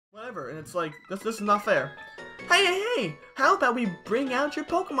ever, and it's like, this is not fair. Hey, how about we bring out your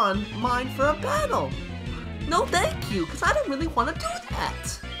Pokemon mine for a battle? No thank you, because I don't really want to do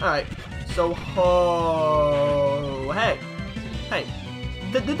that. Alright, so, hey,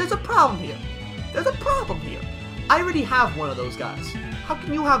 there's a problem here. There's a problem here. I already have one of those guys. How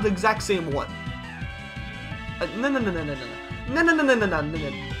can you have the exact same one? No.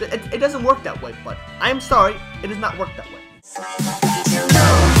 It doesn't work that way, but I am sorry, it does not work that way.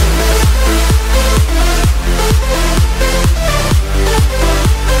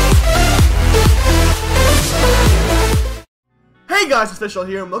 Hey guys, it's Fishlord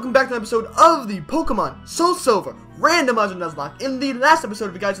here, and welcome back to an episode of the Pokemon Soul Silver Randomizer Nuzlocke. In the last episode,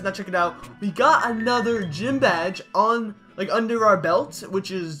 if you guys did not check it out, we got another gym badge on, under our belt,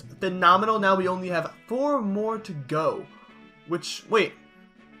 which is phenomenal. Now we only have 4 more to go. Which, wait,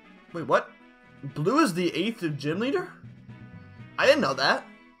 what? Blue is the 8th gym leader? I didn't know that.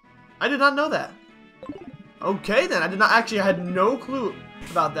 I did not know that. Okay then, I had no clue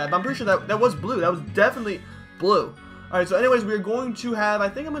about that, but I'm pretty sure that was blue. That was definitely blue. Alright, so anyways, we're going to have, I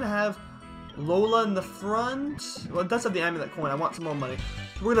think I'm going to have Lola in the front. Well, that's have the amulet coin. I want some more money.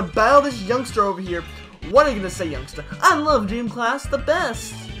 So we're going to battle this youngster over here. What are you going to say, youngster? I love gym class the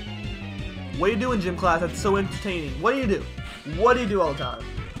best. What are you doing, gym class? That's so entertaining. What do you do? What do you do all the time?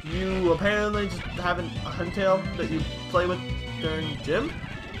 You apparently just having a Huntail that you play with during gym?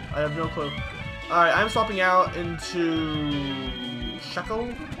 I have no clue. Alright, I'm swapping out into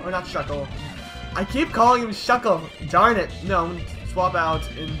Shuckle? Or not Shuckle. I keep calling him Shuckle. Darn it. No, I'm going to swap out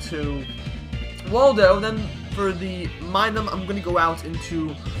into Waldo. And then for the Minum, I'm going to go out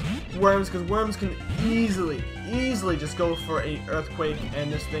into Worms, because Worms can easily just go for a Earthquake,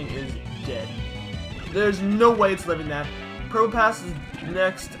 and this thing is dead. There's no way it's living that. Propass is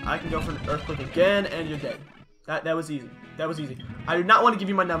next. I can go for an Earthquake again, and you're dead. That was easy. That was easy. I do not want to give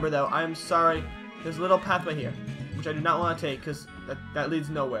you my number, though. I'm sorry. There's a little pathway here, which I do not want to take, because that leads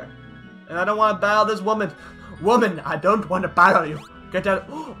nowhere. And I don't want to battle this woman. Woman, I don't want to battle you. Get down.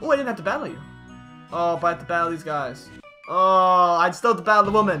 Oh, I didn't have to battle you. Oh, but I have to battle these guys. Oh, I'd still have to battle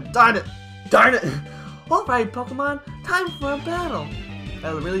the woman. Darn it. Darn it. Alright, Pokemon, time for a battle.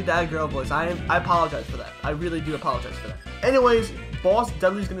 That was a really bad girl voice. I apologize for that. I really do apologize for that. Anyways, Boss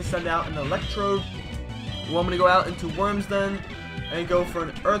Dudley's going to send out an Electrode. You want me to go out into Worms then? And go for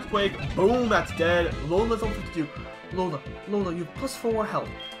an Earthquake. Boom, that's dead. Lola's on 52. Lola, you have +4 health.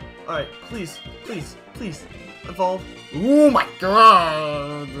 Alright, please, evolve. Oh my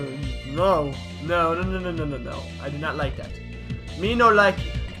god! No. I do not like that. Me no likey,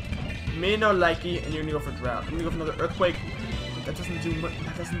 and you're gonna go for Drought. I'm gonna go for another Earthquake. But that doesn't do much.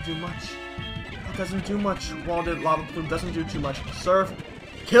 That doesn't do much. Walden Lava Plume doesn't do too much. Surf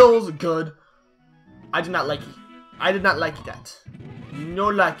kills good. I did not like it. I did not like that. No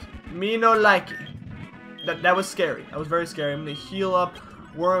like. Me no like it. That was scary. That was very scary. I'm gonna heal up.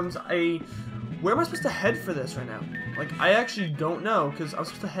 Worms, where am I supposed to head for this right now? I actually don't know, because I was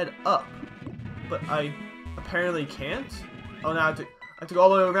supposed to head up, but I apparently can't. Oh, now I have to go all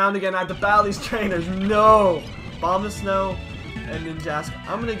the way around again. I have to battle these trainers. No! Bomb the Snow and Ninjask.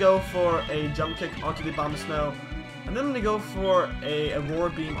 I'm gonna go for a Jump Kick onto the Bomb the Snow, and then I'm gonna go for a Roar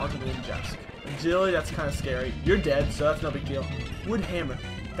Beam onto the Ninjask. Agility, that's kind of scary. You're dead, so that's no big deal. Wood Hammer,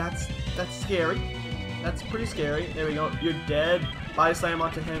 that's scary. That's pretty scary. There we go. You're dead. Body Slam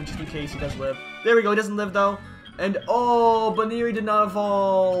onto him just in case he does live. There we go. He doesn't live though. And oh, Baniri did not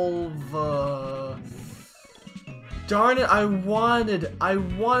evolve. Darn it! I wanted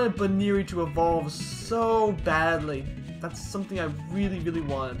Baniri to evolve so badly. That's something I really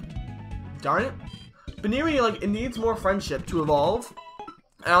wanted. Darn it! Baniri, it needs more friendship to evolve.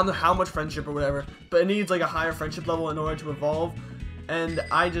 I don't know how much friendship or whatever, but it needs a higher friendship level in order to evolve. And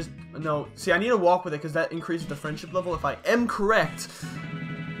I just, no, see, I need to walk with it because that increases the friendship level if I am correct.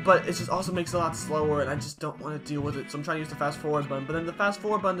 But it just also makes it a lot slower, and I just don't want to deal with it. So I'm trying to use the fast forward button. But then the fast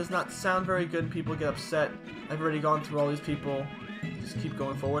forward button does not sound very good, and people get upset. I've already gone through all these people. Just keep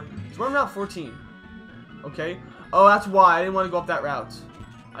going forward. So we're on Route 14. Okay. Oh, that's why. I didn't want to go up that route.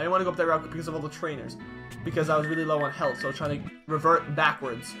 I didn't want to go up that route because of all the trainers. Because I was really low on health, so I was trying to revert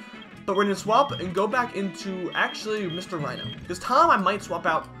backwards. But we're going to swap and go back into, actually, Mr. Rhino. Because Tom I might swap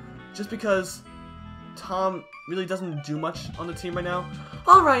out just because Tom really doesn't do much on the team right now.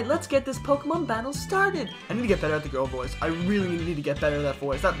 Alright, let's get this Pokemon battle started. I need to get better at the girl voice. I really need to get better at that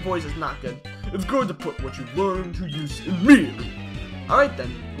voice. That voice is not good. It's good to put what you learn to use immediately. Alright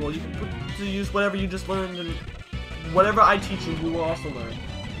then. Well, you can put to use whatever you just learned, and whatever I teach you, you will also learn.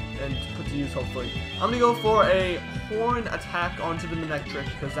 And put to use, hopefully. I'm going to go for a Horn attack onto the Manectric,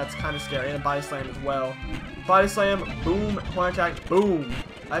 because that's kind of scary, and a Body Slam as well. Body Slam, boom, Horn attack, boom.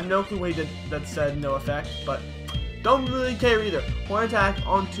 I have no clue what he did that said no effect, but don't really care either. Horn attack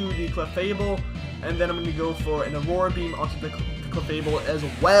onto the Clefable, and then I'm going to go for an Aurora Beam onto the Clefable as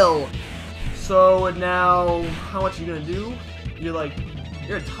well. So now, how much are you going to do?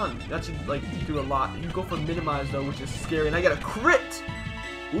 You're a ton. That should do a lot. You go for minimize though, which is scary, and I get a crit.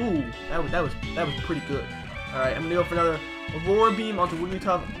 Ooh, that was pretty good. All right, I'm gonna go for another Aurora Beam onto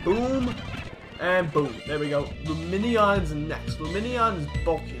Wigglytuff. Boom, and boom. There we go. Luminion's next. Luminion is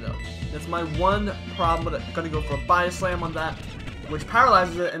bulky though. That's my one problem with it. I'm gonna go for a Body Slam on that, which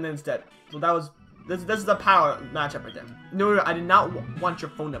paralyzes it, and then it's dead. So this is the power matchup right there. No, I did not want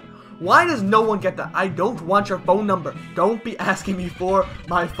your phone number. Why does no one get that? I don't want your phone number. Don't be asking me for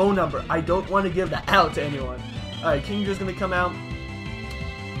my phone number. I don't want to give that out to anyone. Alright, Kingdra's gonna come out.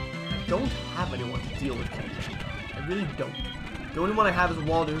 I don't have anyone to deal with Kingdra. I really don't. The only one I have is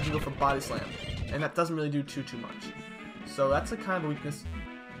Waldo, who can go for Body Slam. And that doesn't really do too much. So that's a kind of weakness.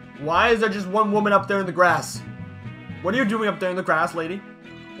 Why is there just one woman up there in the grass? What are you doing up there in the grass, lady?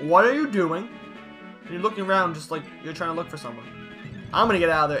 What are you doing? You're looking around just like you're trying to look for someone. I'm gonna get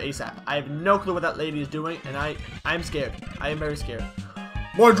out of there ASAP. I have no clue what that lady is doing, and I'm scared. I am very scared.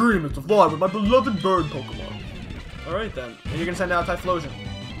 My dream is to fly with my beloved bird Pokemon. Alright then. And you're gonna send out Typhlosion.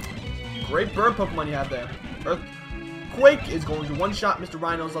 Great bird Pokemon you have there. Earthquake is going to one-shot Mr.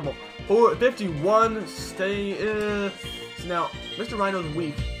 Rhino's level 51. Stay so now Mr. Rhino's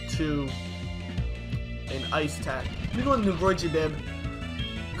weak to an ice attack. You go into Nuvroid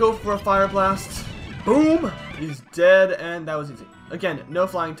go for a Fire Blast. Boom! He's dead, and that was easy. Again, no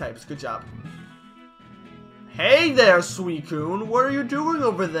flying types. Good job. Hey there, Suicune. What are you doing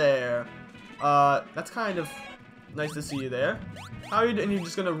over there? That's kind of nice to see you there. How are you doing? And you're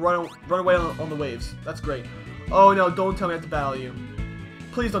just gonna run away on the waves. That's great. Oh no, don't tell me I have to battle you.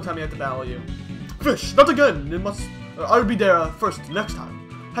 Please don't tell me I have to battle you. Fish, not again. It must. I'll be there first next time.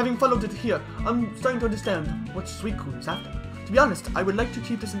 Having followed it here, I'm starting to understand what Suicune is after. To be honest, I would like to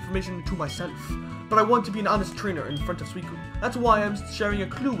keep this information to myself, but I want to be an honest trainer in front of Suicune. That's why I'm sharing a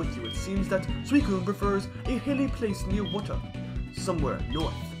clue with you. It seems that Suicune prefers a hilly place near water, somewhere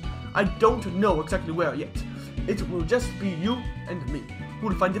north. I don't know exactly where yet. It will just be you and me. Who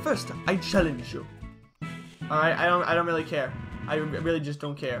will find it first? I challenge you. Alright, I don't really care. I really just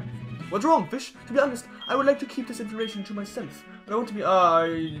don't care. What's wrong, Fish? To be honest, I would like to keep this information to myself, but I want to be.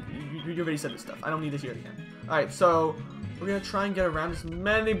 You already said this stuff. I don't need to hear it again. Alright, so we're gonna try and get around as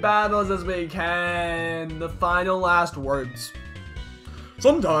many battles as we can. The final last words.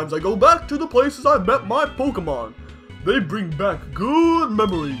 Sometimes I go back to the places I met my Pokemon. They bring back good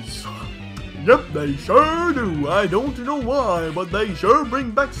memories. Yep, they sure do. I don't know why, but they sure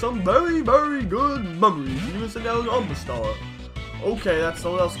bring back some very, very good memories. Even send out on the star. Okay, that's a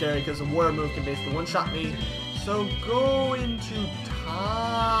little scary because the water move can basically one-shot me. So go into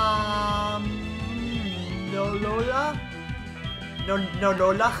No Lola. I'm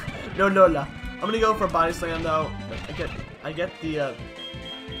gonna go for a Body Slam though. I get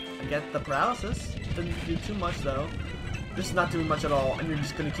the paralysis. Doesn't do too much though. This is not doing much at all, and you're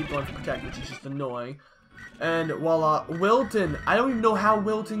just gonna keep going for protect, which is just annoying. And voila, Wilton. I don't even know how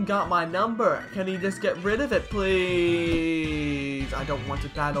Wilton got my number. Can he just get rid of it, please? I don't want to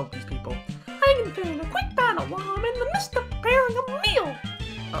battle these people. I can plan a quick battle while I'm in the midst of preparing a meal.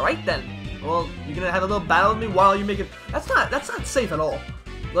 Alright then. Well, you're gonna have a little battle with me while you make it. That's not safe at all.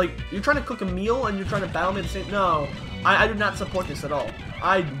 Like, you're trying to cook a meal and you're trying to battle me at the same. No, I do not support this at all.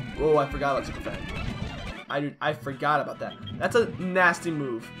 I forgot about Super Fang. I forgot about that. That's a nasty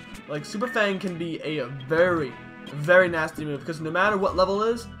move. Like, Super Fang can be a very, very nasty move because no matter what level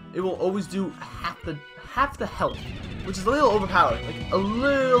it is, it will always do half the health, which is a little overpowered. Like a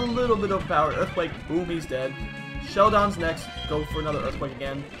little bit overpowered. Earthquake, boom, he's dead. Sheldon's next. Go for another Earthquake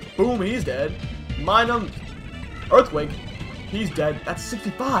again. Boom, he's dead. Minum, Earthquake, he's dead. That's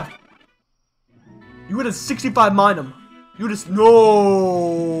 65. You had a 65 Minum. You just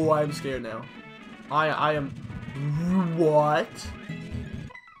no. I'm scared now. I am. What?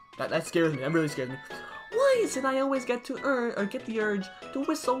 That scares me. That really scares me. Why is it I always get the urge to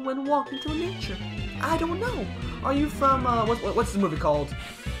whistle when walking through nature? I don't know. Are you from what's the movie called?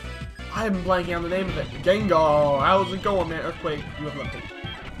 I am blanking on the name of it. Gengar. How's it going, man? Earthquake. You have left it.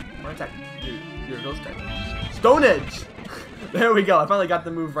 My attack. You're a ghost type. Stone Edge. There we go. I finally got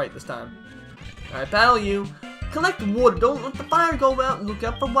the move right this time. Alright, battle you. Collect water. Don't let the fire go out. Look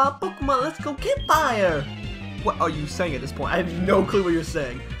out for wild Pokemon. Let's go get fire. What are you saying at this point? I have no clue what you're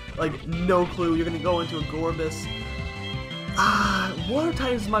saying. Like, no clue. You're gonna go into a Gorbis. Water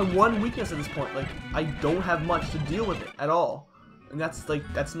type is my one weakness at this point. Like, I don't have much to deal with it at all. And that's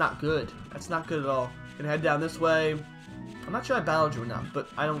not good. That's not good at all. Gonna head down this way. I'm I'm not sure I battled you or not, but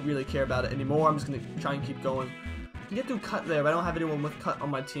I don't really care about it anymore. I'm just gonna try and keep going. I can get through cut there, but I don't have anyone with cut on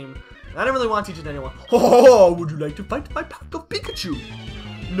my team. And I don't really want to teach it to anyone. Oh, would you like to fight my pack of Pikachu?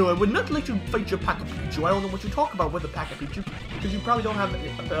 No, I would not like to fight your pack of Pikachu. I don't know what you talk about with a pack of Pikachu, because you probably don't have,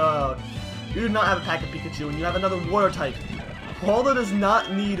 you do not have a pack of Pikachu, and you have another water type. Waldo does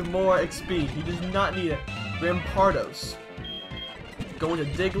not need more XP. He does not need it. Rampardos. Going to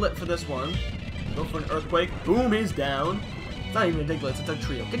Diglett for this one. Go for an Earthquake. Boom, he's down. It's not even a Diglett, it's a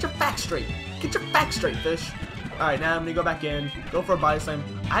trio. Get your facts straight. Get your facts straight, Fish. Alright, now I'm gonna go back in. Go for a Body Slam.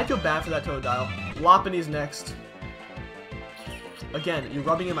 I feel bad for that Totodile. Lopunny's next. Again, you're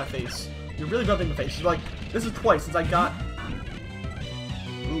rubbing in my face. You're really rubbing in my face. You're like, this is twice since I got...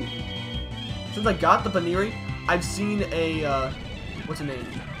 Ooh. Since I got the Baniri, I've seen a, what's her name?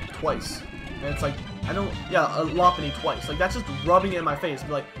 Twice. And it's like, I don't... Yeah, a Lopunny twice. Like, that's just rubbing it in my face.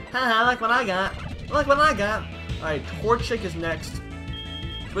 Be like, haha, like what I got. Like what I got. Alright, Torchic is next.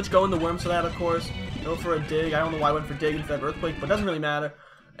 Switch going to Worms for that, of course. Go for a Dig. I don't know why I went for Dig instead of Earthquake, but it doesn't really matter.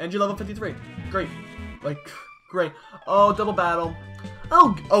 And you're level 53. Great. Like... Great. Oh, double battle.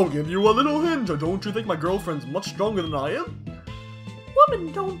 I'll give you a little hint. Don't you think my girlfriend's much stronger than I am?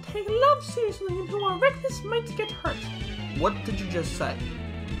 Women don't take love seriously and who are reckless might get hurt. What did you just say?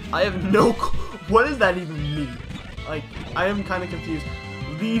 I have no clue. What does that even mean? Like, I am kind of confused.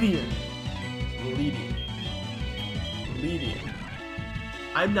 Leadian.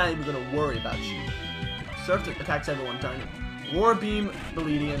 I'm not even going to worry about you. Surf attacks everyone, darn it. Roar Beam, the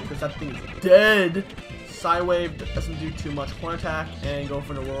Leadian, because that thing is dead. Psywave doesn't do too much. Horn attack and go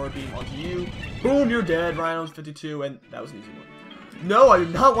for an Aurora Beam onto you. Boom, you're dead. Rhino's 52, and that was an easy one. No, I do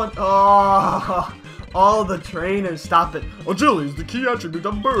not want. Oh, all the trainers, stop it. Agility is the key attribute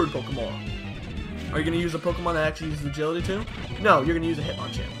of bird Pokemon. Are you gonna use a Pokemon that actually uses agility too? No, you're gonna use a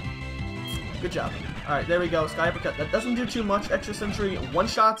Hitmonchan. Good job. All right, there we go. Sky Uppercut. That doesn't do too much. Extra Sentry, one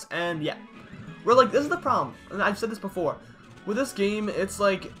shots, and yeah. We're like, this is the problem, and I've said this before. With this game, it's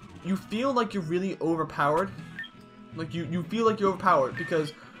like. You feel like you're really overpowered. Like, you feel like you're overpowered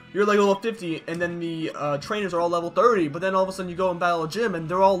because you're like level 50 and then the trainers are all level 30, but then all of a sudden you go and battle a gym and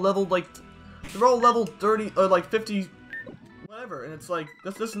they're all leveled like, they're all level 30 or like 50, whatever, and it's like,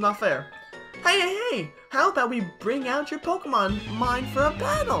 this is not fair. Hey, how about we bring out your Pokemon mind for a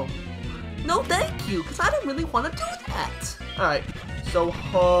battle? No thank you, because I don't really want to do that. Alright, so,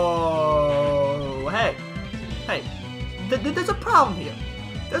 hey, there's a problem here.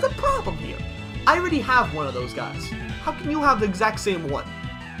 There's a problem here. I already have one of those guys. How can you have the exact same one?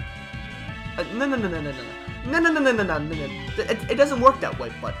 No. It doesn't work that way,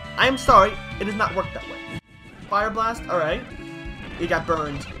 but I'm sorry, it does not work that way. Fire Blast, alright. He got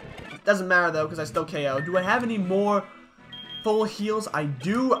burned. Doesn't matter though, because I still KO. Do I have any more full heals? I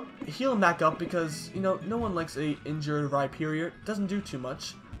do heal him back up because, you know, no one likes a injured Rhyperior. It doesn't do too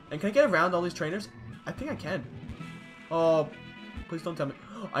much. And can I get around all these trainers? I think I can. Oh, please don't tell me.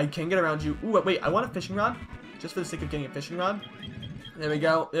 I can get around you. Ooh, wait, I want a fishing rod. Just for the sake of getting a fishing rod. There we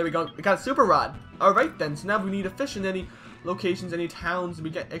go. There we go. We got a super rod. Alright then. So now we need to fish in any locations, any towns.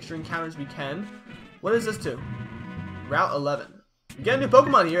 We get extra encounters we can. What is this to? Route 11. We get a new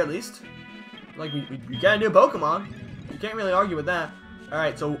Pokemon here at least. Like, we get a new Pokemon. You can't really argue with that.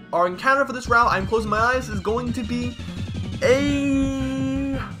 Alright, so our encounter for this route, I'm closing my eyes, is going to be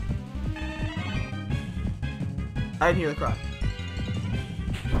a... I didn't hear the cry.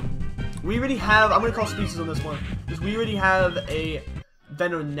 We already have, I'm going to call species on this one, because we already have a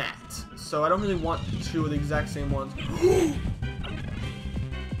Venonat, so I don't really want two of the exact same ones.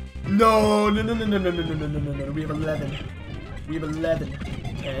 No, we have 11. We have 11.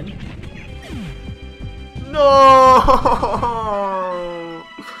 10. No!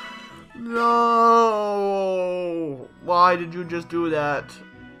 No! Why did you just do that?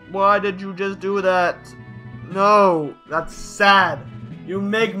 Why did you just do that? No, that's sad. You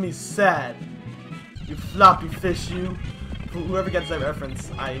make me sad. You floppy fish, you. Whoever gets that reference,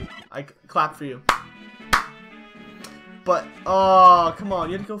 I clap for you. But, oh, come on.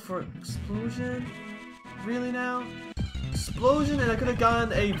 You had to go for Explosion? Really now? Explosion, and I could have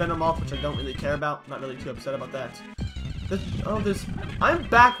gotten a Venomoth, which I don't really care about. Not really too upset about that. I'm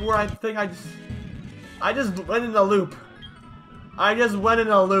back where I think I just went in a loop. I just went in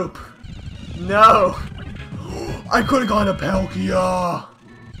a loop. No. I could have gone to Palkia.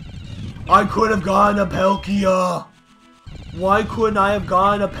 I could have gone to Palkia. Why couldn't I have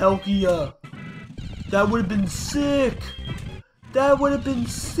gone to Palkia? That would have been sick. That would have been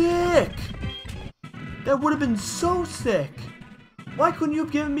sick. That would have been so sick. Why couldn't you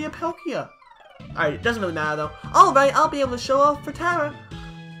have given me a Palkia? Alright, it doesn't really matter though. Alright, I'll be able to show off for Tara.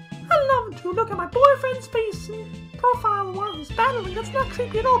 I love to look at my boyfriend's face and profile while he's battling. That's not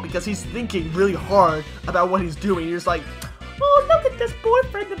creepy at all. Because he's thinking really hard about what he's doing. You're just like, Oh, look at this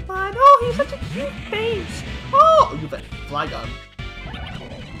boyfriend of mine. Oh, he's such a cute face. oh, you bet. Flygon.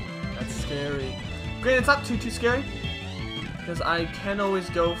 That's scary. Granted, it's not too scary. Because I can always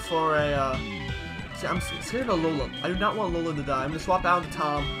go for a, see, I'm scared of Lola. I do not want Lola to die. I'm going to swap out to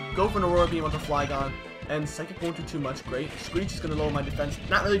Tom, go for an Aurora Beam with a Flygon, and Psychic won't do too much. Great. Screech is going to lower my defense.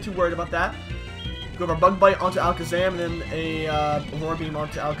 Not really too worried about that. Go for a Bug Bite onto Alakazam, and then a Aurora Beam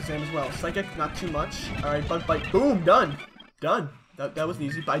onto Alakazam as well. Psychic, not too much. Alright, Bug Bite. Boom! Done! Done. That was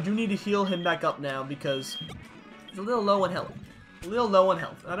easy, but I do need to heal him back up now because he's a little low on health. A little low on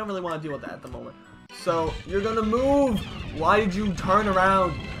health. I don't really want to deal with that at the moment. So, you're gonna move! Why did you turn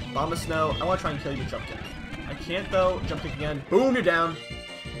around? Bomb of Snow. I want to try and kill you with Jump Kick. I can't though. Jump Kick again. Boom, you're down.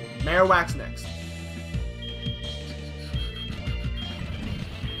 Marowak's next.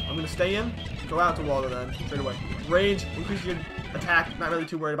 I'm gonna stay in. Go out to Water then. Straight away. Rage. Increase your attack. Not really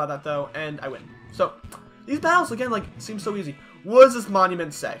too worried about that though. And I win. So, these battles, again, like, seem so easy. What does this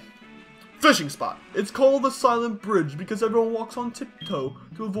monument say? Fishing spot. It's called the Silent Bridge because everyone walks on tiptoe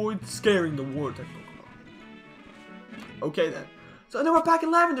to avoid scaring the water type Pokemon. Okay then. So now we're back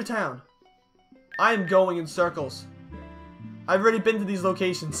in Lavender Town. I am going in circles. I've already been to these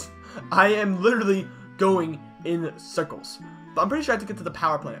locations. I am literally going in circles. But I'm pretty sure I have to get to the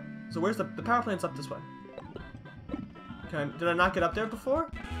power plant. So where's the power plant's up this way. Did I not get up there before?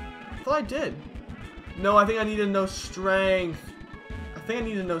 I thought I did. No, I think I need to know strength. I think I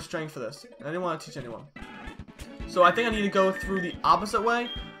need to know strength for this. I didn't want to teach anyone. So I think I need to go through the opposite way.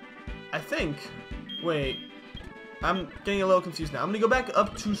 I think. Wait. I'm getting a little confused now. I'm going to go back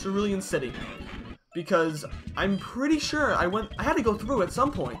up to Cerulean City. Because I'm pretty sure I had to go through at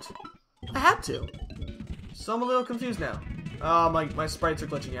some point. I had to. So I'm a little confused now. Oh, my sprites are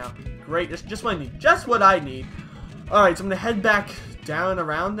glitching out. Great. That's just what I need. Just what I need. Alright, so I'm going to head back down and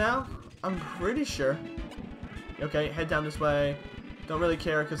around now. I'm pretty sure. Okay, head down this way. Don't really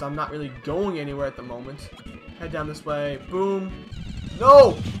care because I'm not really going anywhere at the moment. Head down this way. Boom.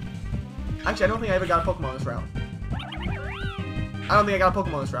 No! Actually, I don't think I ever got a Pokemon on this route. I don't think I got a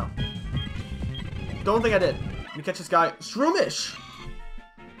Pokemon on this route. Don't think I did. Let me catch this guy. Shroomish!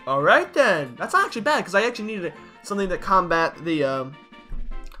 Alright then. That's not actually bad because I actually needed something to combat the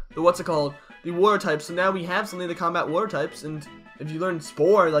what's it called? The water types. So now we have something to combat water types, and if you learn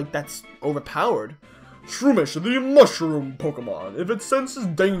Spore, like, that's overpowered. Shroomish, the mushroom Pokemon. If it senses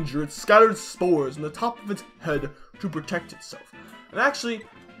danger, it scatters spores on the top of its head to protect itself. And actually,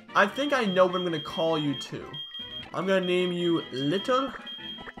 I think I know what I'm going to call you to. I'm going to name you Little.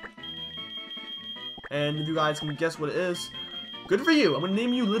 And if you guys can guess what it is, good for you. I'm going to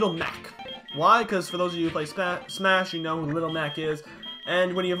name you Little Mac. Why? Because for those of you who play Smash, you know who Little Mac is.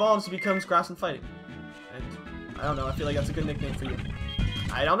 And when he evolves, he becomes Grass and Fighting. And I don't know, I feel like that's a good nickname for you.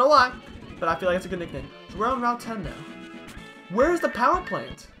 I don't know why, but I feel like it's a good nickname. So we're on Route 10 now. Where's the power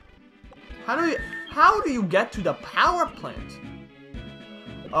plant? How do you get to the power plant?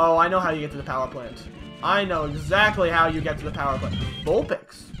 Oh, I know how you get to the power plant. I know exactly how you get to the power plant.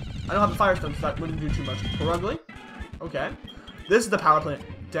 Vulpix. I don't have the Firestone, so that wouldn't do too much. Perugly. Okay. This is the power plant.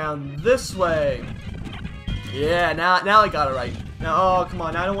 Down this way. Yeah, now I got it right. Now, oh, come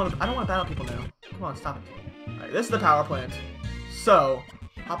on. Now I don't want to battle people now. Come on, stop it. Alright, this is the power plant. So,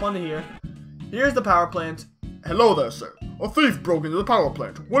 hop onto here. Here's the power plant. Hello there, sir. A thief broke into the power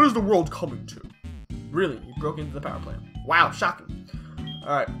plant. What is the world coming to? Really? You broke into the power plant. Wow, shocking.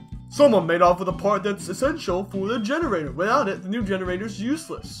 Alright. Someone made off with a part that's essential for the generator. Without it, the new generator's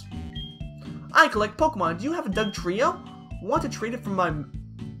useless. I collect Pokemon. Do you have a Doug Trio? Want to trade it for my...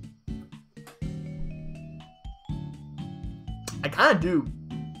 I kinda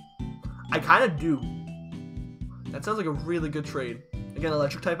do. That sounds like a really good trade. Again,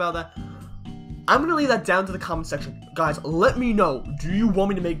 electric type out of that. I'm gonna leave that down to the comment section. Guys, let me know. Do you want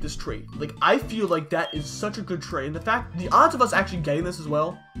me to make this trade? Like, I feel like that is such a good trade. And the fact, the odds of us actually getting this as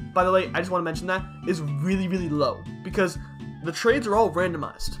well, by the way, I just want to mention that, is really, really low. Because the trades are all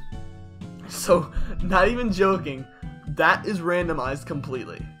randomized. So, not even joking, that is randomized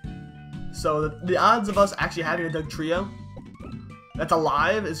completely. So, the odds of us actually having a Doug Trio that's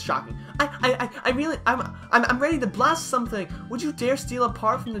alive is shocking. I'm ready to blast something. Would you dare steal a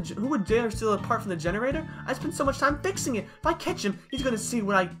part from the... Who would dare steal a part from the generator? I spent so much time fixing it. If I catch him, he's gonna see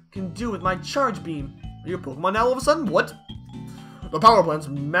what I can do with my charge beam. Are you a Pokemon now all of a sudden? What? The power plant's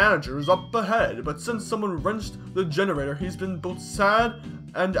manager is up ahead, but since someone wrenched the generator, he's been both sad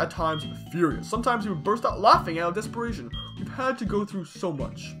and at times furious. Sometimes he would burst out laughing out of desperation. We've had to go through so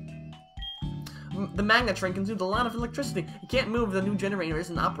much. The magnet train consumes a lot of electricity. You can't move if the new generator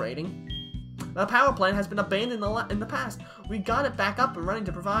isn't operating. The power plant has been abandoned in the past. We got it back up and running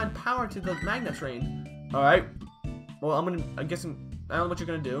to provide power to the magnet train. Alright. Well, I don't know what you're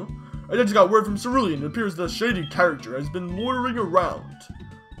gonna do. I just got word from Cerulean. It appears the shady character has been loitering around.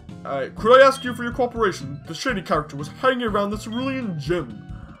 Alright, could I ask you for your cooperation? The shady character was hanging around the Cerulean gym.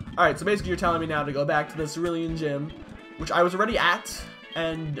 Alright, so basically you're telling me now to go back to the Cerulean gym, which I was already at,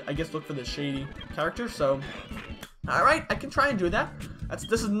 and I guess look for the shady character, so... Alright, I can try and do that.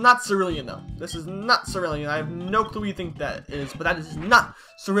 This is not Cerulean, though. This is not Cerulean. I have no clue what you think that is, but that is not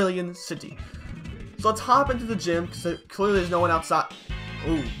Cerulean City. So let's hop into the gym, because clearly there's no one outside.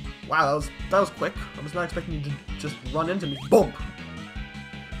 Ooh, wow, that was quick. I was not expecting you to just run into me. Boom!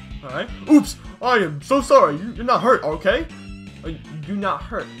 Alright. Oops! I am so sorry. You're not hurt, okay? You're not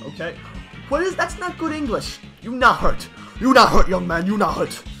hurt, okay? That's not good English. You're not hurt. You're not hurt, young man. You're not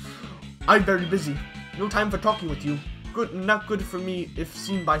hurt. I'm very busy. No time for talking with you. Not good for me if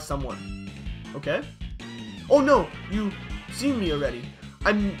seen by someone. Okay? Oh no, you seen me already.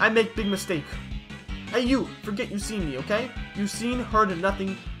 I make big mistake. Hey you, forget you seen me, okay? You seen, heard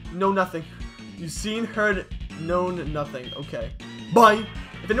nothing, know nothing. You seen, heard, known nothing. Okay. Bye.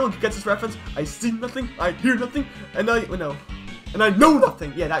 If anyone gets this reference, I see nothing, I hear nothing, and I know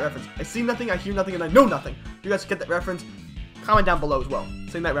nothing. Yeah, that reference. I see nothing, I hear nothing, and I know nothing. If you guys get that reference, comment down below as well,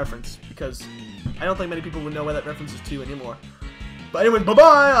 saying that reference, because I don't think many people would know where that reference is to anymore. But anyways,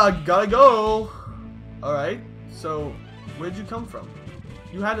 bye-bye, I gotta go. Alright, so, where'd you come from?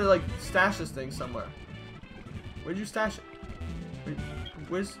 You had to, like, stash this thing somewhere. Where'd you stash it?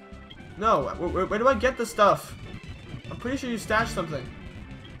 Where's... No, where do I get the stuff? I'm pretty sure you stashed something,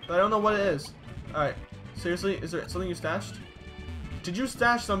 but I don't know what it is. Alright, seriously, is there something you stashed? Did you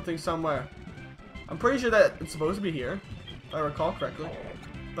stash something somewhere? I'm pretty sure that it's supposed to be here, if I recall correctly,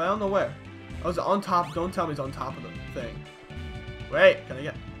 but I don't know where. Oh, is it on top? Don't tell me it's on top of the thing. Wait,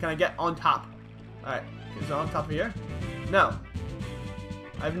 can I get on top? Alright, is it on top of here? No.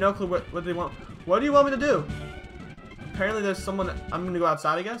 I have no clue what they want. What do you want me to do? Apparently there's someone. I'm gonna go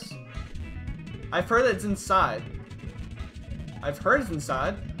outside, I guess. I've heard that it's inside. I've heard it's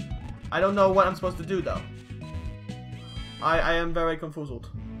inside. I don't know what I'm supposed to do though. I am very confused.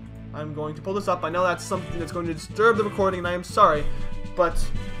 I'm going to pull this up. I know that's something that's going to disturb the recording, and I am sorry, but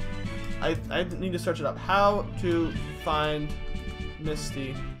I need to search it up. How to find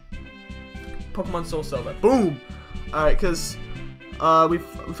Misty Pokemon Soul Silver. Boom! Alright, because we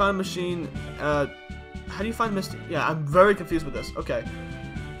found a machine. How do you find Misty? Yeah, I'm very confused with this. Okay.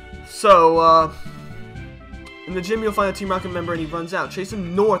 So, in the gym, you'll find a Team Rocket member, and he runs out. Chase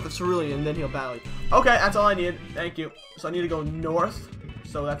him north of Cerulean, and then he'll battle you. Okay, that's all I need. Thank you. So I need to go north.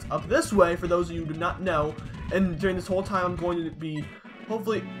 So that's up this way, for those of you who do not know. And during this whole time, I'm going to be,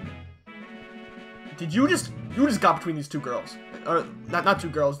 hopefully... Did you just got between these two girls? Or, not two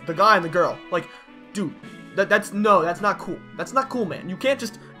girls, the guy and the girl. Like, dude, that's not cool. That's not cool, man. You can't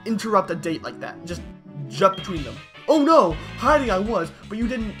just interrupt a date like that. Just jump between them. Oh no, hiding I was, but you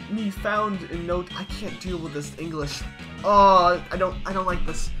didn't found in note. I can't deal with this English. Oh, I don't like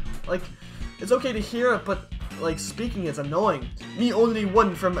this. Like, it's okay to hear it, but like speaking is annoying. Me only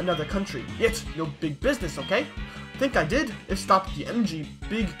one from another country. It's no big business, okay? Think I did? If stopped the energy,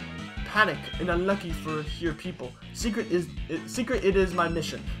 big panic and unlucky for here people. Secret it is my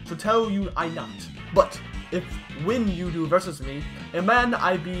mission. So tell you I not. But if when you do versus me, a man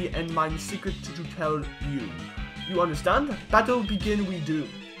I be and mine secret to tell you. You understand? Battle begin we do.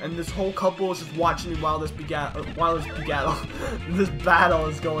 And this whole couple is just watching while this battle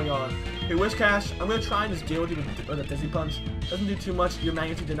is going on. Hey, where's Cash? I'm gonna try and just deal with you with a Dizzy Punch. Doesn't do too much. Your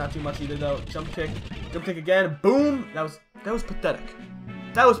magnitude did not do much either though. Jump kick again. Boom! That was pathetic.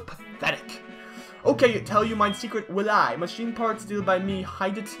 That was pathetic. Okay, tell you my secret will I. Machine parts steal by me,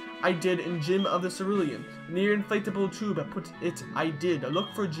 hide it I did in gym of the Cerulean. Near inflatable tube I put it I did.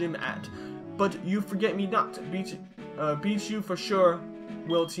 Look for gym at. But you forget me not. Beat you for sure,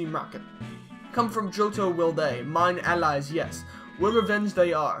 will Team Rocket. Come from Johto will they, mine allies, yes. Will revenge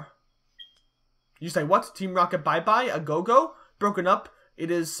they are. You say what? Team Rocket bye-bye? A go-go? Broken up, it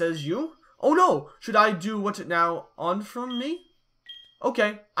is, says you? Oh no! Should I do what now on from me?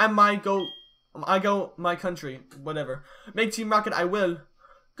 Okay, I go my country, whatever. Make Team Rocket I will.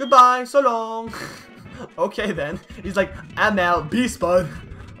 Goodbye, so long. Okay then. He's like, I'm out, peace bud.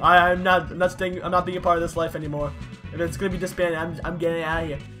 I'm not being a part of this life anymore. If it's gonna be disbanded, I'm getting out of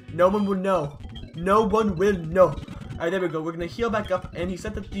here. No one will know. No one will know. Alright, there we go. We're gonna heal back up, and he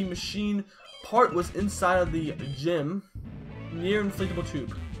said that the machine part was inside of the gym, near inflatable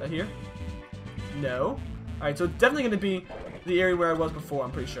tube. Is that here? No. Alright, so it's definitely gonna be the area where I was before,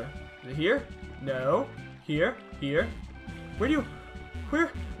 I'm pretty sure. Is it here? No. Here. Here. Where do We're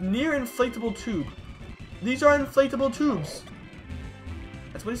near inflatable tube. These are inflatable tubes.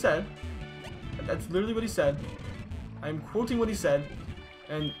 That's what he said. That's literally what he said. I'm quoting what he said.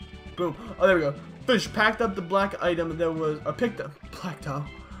 And boom. Oh, there we go. Fish packed up the black item that was, picked up, blacked out.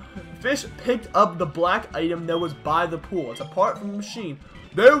 Fish picked up the black item that was by the pool. It's apart from the machine.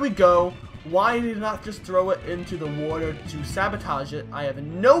 There we go. Why did he not just throw it into the water to sabotage it? I have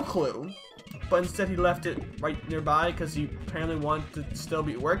no clue. But instead he left it right nearby because he apparently wanted to still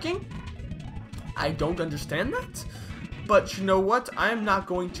be working. I don't understand that. But you know what? I am not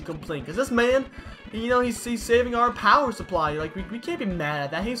going to complain because this man, you know, he's saving our power supply. Like we can't be mad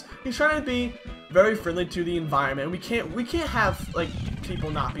at that. He's trying to be very friendly to the environment. We can't have like people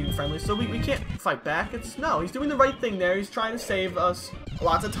not being friendly. So we can't fight back. No, he's doing the right thing there. He's trying to save us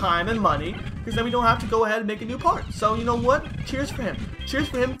lots of time and money because then we don't have to go ahead and make a new part. So you know what? Cheers for him. Cheers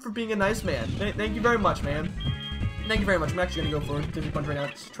for him for being a nice man. Thank you very much, man. Thank you very much. I'm actually gonna go for a Dizzy Punch right now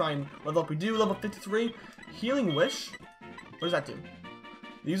to try and level up. We do level 53. Healing Wish. What does that do?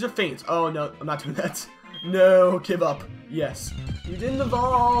 These are feints. Oh no, I'm not doing that. No, give up. Yes. You didn't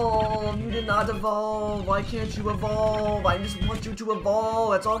evolve. You did not evolve. Why can't you evolve? I just want you to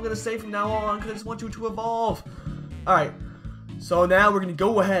evolve. That's all I'm gonna say from now on, because I just want you to evolve. Alright. So now we're gonna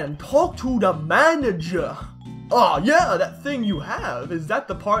go ahead and talk to the manager. Oh yeah, that thing you have. Is that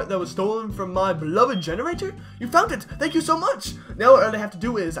the part that was stolen from my beloved generator? You found it. Thank you so much. Now all I have to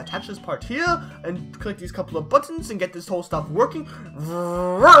do is attach this part here and click these couple of buttons and get this whole stuff working.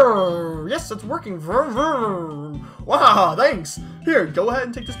 Yes, it's working. Wow, thanks. Here, go ahead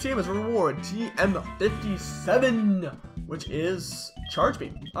and take this TM as a reward. TM57, which is Charge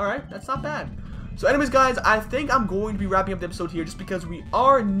Beam. Alright, that's not bad. So anyways, guys, I think I'm going to be wrapping up the episode here just because we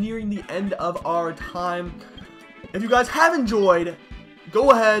are nearing the end of our time. If you guys have enjoyed,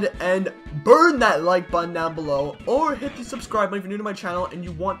 go ahead and burn that like button down below or hit the subscribe button if you're new to my channel and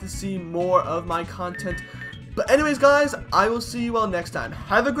you want to see more of my content. But anyways, guys, I will see you all next time.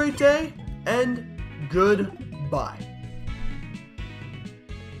 Have a great day and goodbye.